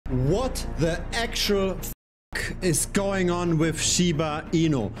What the actual is going on with Shiba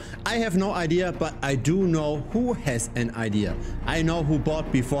Inu? I have no idea, but I do know who has an idea. I know who bought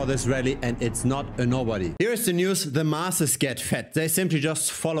before this rally, and it's not a nobody. Here's the news: the masses get fed. They simply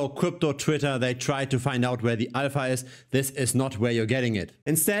just follow crypto Twitter. They try to find out where the alpha is. This is not where you're getting it.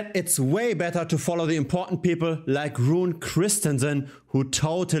 Instead, it's way better to follow the important people like Rune Christensen, who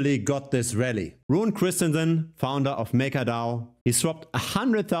totally got this rally. Rune Christensen, founder of MakerDAO, he swapped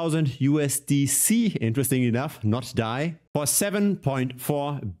 100,000 USDC, interestingly enough, not DAI, for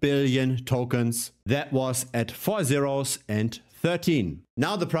 7.4 billion tokens. That was at 4 zeros and 13.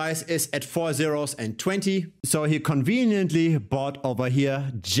 Now the price is at 4 zeros and 20. So he conveniently bought over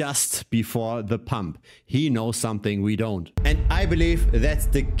here just before the pump. He knows something we don't. And I believe that's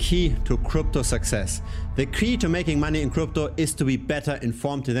the key to crypto success. The key to making money in crypto is to be better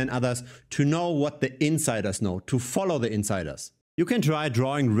informed than others, to know what the insiders know, to follow the insiders. You can try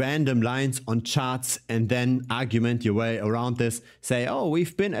drawing random lines on charts and then argument your way around this. Say, oh,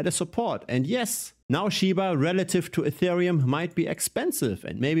 we've been at a support. And yes, now Shiba relative to Ethereum might be expensive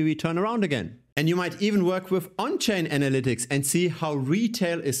and maybe we turn around again. And you might even work with on-chain analytics and see how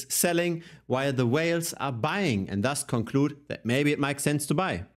retail is selling while the whales are buying, and thus conclude that maybe it makes sense to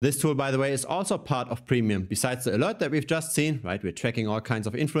buy. This tool, by the way, is also part of Premium. Besides the alert that we've just seen, right? We're tracking all kinds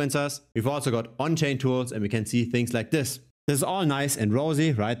of influencers. We've also got on-chain tools, and we can see things like this. This is all nice and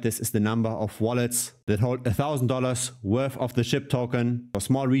rosy, right? This is the number of wallets that hold $1,000 worth of the Shib token. For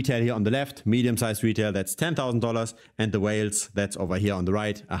small retail here on the left, medium-sized retail, that's $10,000. And the whales, that's over here on the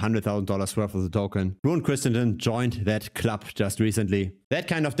right, $100,000 worth of the token. Rune Christensen joined that club just recently. That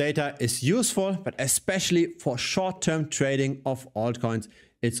kind of data is useful, but especially for short-term trading of altcoins,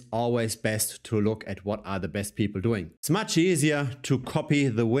 it's always best to look at what are the best people doing. It's much easier to copy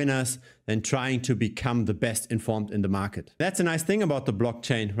the winners than trying to become the best informed in the market. That's a nice thing about the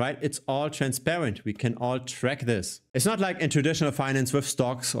blockchain, right? It's all transparent. We can all track this. It's not like in traditional finance with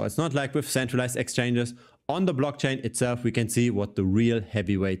stocks, or it's not like with centralized exchanges. On the blockchain itself, we can see what the real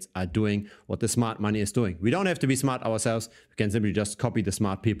heavyweights are doing, what the smart money is doing. We don't have to be smart ourselves. We can simply just copy the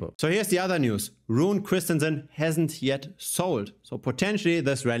smart people. So here's the other news. Rune Christensen hasn't yet sold. So potentially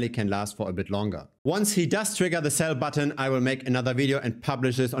this rally can last for a bit longer. Once he does trigger the sell button, I will make another video and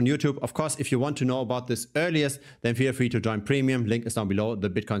publish this on YouTube. Of course, if you want to know about this earliest, then feel free to join Premium. Link is down below,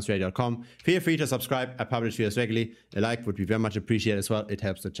 thebitcoinstrader.com. Feel free to subscribe. I publish videos regularly. A like would be very much appreciated as well. It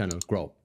helps the channel grow.